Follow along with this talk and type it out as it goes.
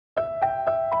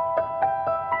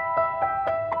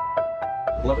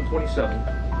11:27.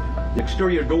 The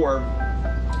exterior door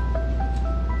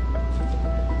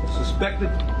suspected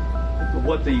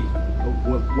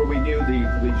where we knew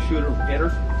the shooter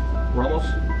entered, Ramos,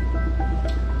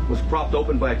 was propped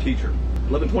open by a teacher.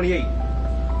 11:28.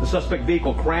 The suspect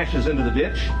vehicle crashes into the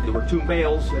ditch. There were two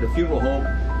males at a funeral home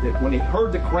that when they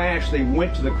heard the crash, they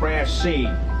went to the crash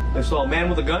scene. They saw a man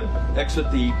with a gun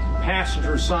exit the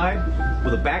passenger side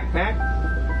with a backpack,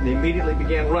 and they immediately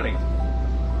began running.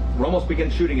 Ramos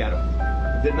began shooting at him.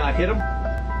 Did not hit him.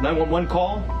 911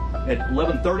 call at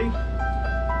 11:30.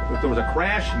 There was a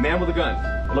crash, man with a gun.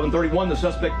 11:31, the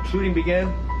suspect shooting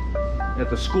began at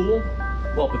the school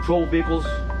while patrol vehicles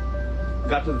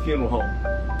got to the funeral home.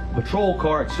 A patrol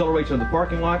car accelerates into the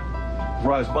parking lot,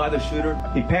 drives by the shooter.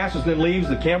 He passes, then leaves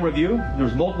the camera view.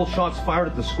 There's multiple shots fired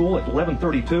at the school at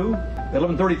 11:32. At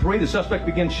 11:33, the suspect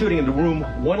begins shooting into room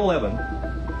 111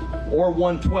 or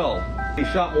 112. He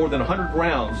shot more than 100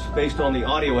 rounds based on the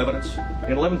audio evidence.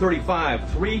 At 11:35,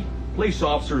 3 police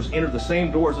officers entered the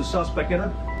same door as the suspect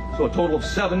entered. So a total of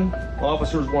 7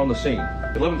 officers were on the scene.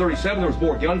 At 11:37, there was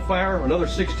more gunfire. Another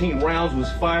 16 rounds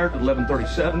was fired at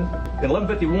 11:37. At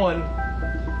 11:51,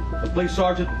 a police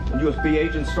sergeant and USB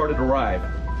agents started to arrive.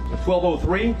 At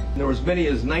 12:03, there were as many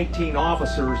as 19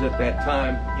 officers at that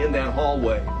time in that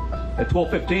hallway. At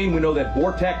 12:15, we know that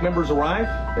BORTAC members arrived.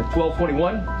 At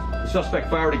 12:21, the suspect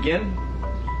fired again,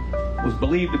 was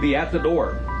believed to be at the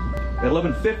door. At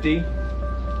 11:50,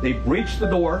 they breached the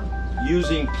door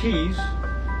using keys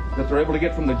that they're able to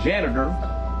get from the janitor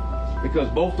because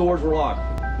both doors were locked.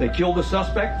 They killed the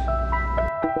suspect.